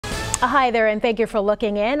Hi there, and thank you for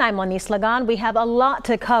looking in. I'm Lanice Lagan. We have a lot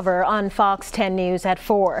to cover on Fox 10 News at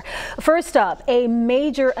 4. First up, a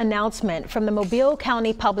major announcement from the Mobile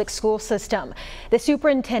County Public School System. The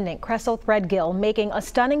superintendent, Cressel Threadgill, making a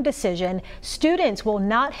stunning decision. Students will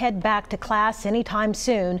not head back to class anytime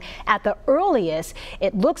soon. At the earliest,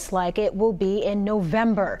 it looks like it will be in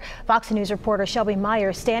November. Fox News reporter Shelby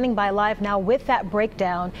Myers standing by live now with that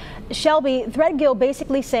breakdown. Shelby, Threadgill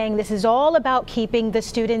basically saying this is all about keeping the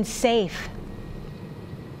students safe.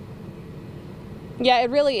 Yeah,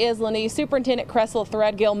 it really is, Lanice. Superintendent Cressel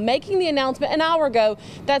Threadgill making the announcement an hour ago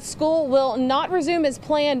that school will not resume as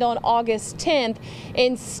planned on August 10th.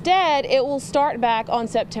 Instead, it will start back on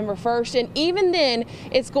September 1st, and even then,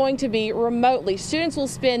 it's going to be remotely. Students will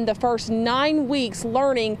spend the first 9 weeks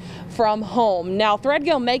learning from home. Now,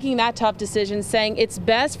 Threadgill making that tough decision, saying it's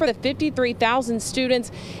best for the 53,000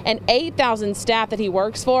 students and 8,000 staff that he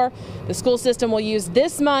works for. The school system will use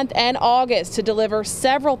this month and August to deliver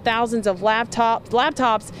several thousands of laptops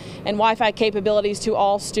and Wi-Fi capabilities to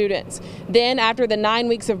all students. Then after the 9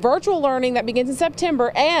 weeks of virtual learning that begins in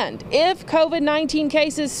September, and if COVID-19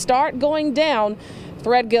 cases start going down,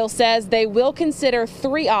 Threadgill says they will consider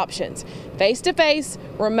 3 options: face-to-face,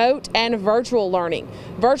 remote, and virtual learning.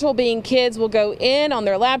 Virtual being kids will go in on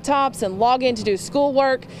their laptops and log in to do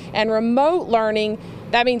schoolwork, and remote learning,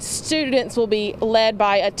 that means students will be led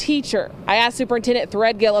by a teacher. I asked Superintendent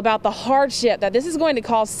Threadgill about the hardship that this is going to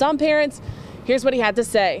cause some parents. Here's what he had to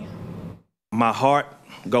say. My heart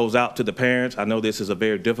goes out to the parents. I know this is a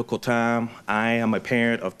very difficult time. I am a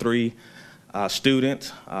parent of 3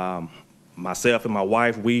 students. Myself and my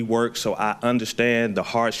wife, we work, so I understand the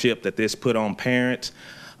hardship that this put on parents.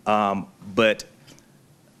 But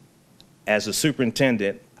as a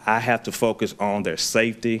superintendent, I have to focus on their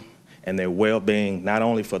safety and their well-being, not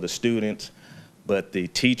only for the students, but the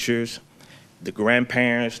teachers, the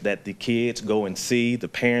grandparents that the kids go and see, the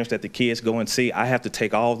parents that the kids go and see. I have to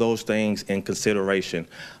take all those things in consideration.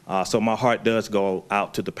 So my heart does go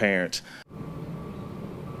out to the parents.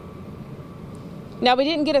 Now, we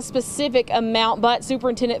didn't get a specific amount, but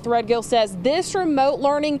Superintendent Threadgill says this remote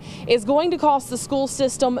learning is going to cost the school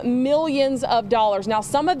system millions of dollars. Now,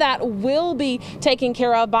 some of that will be taken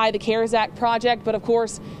care of by the CARES Act project, but of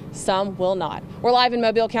course, some will not. We're live in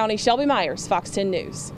Mobile County. Shelby Myers, Fox 10 News.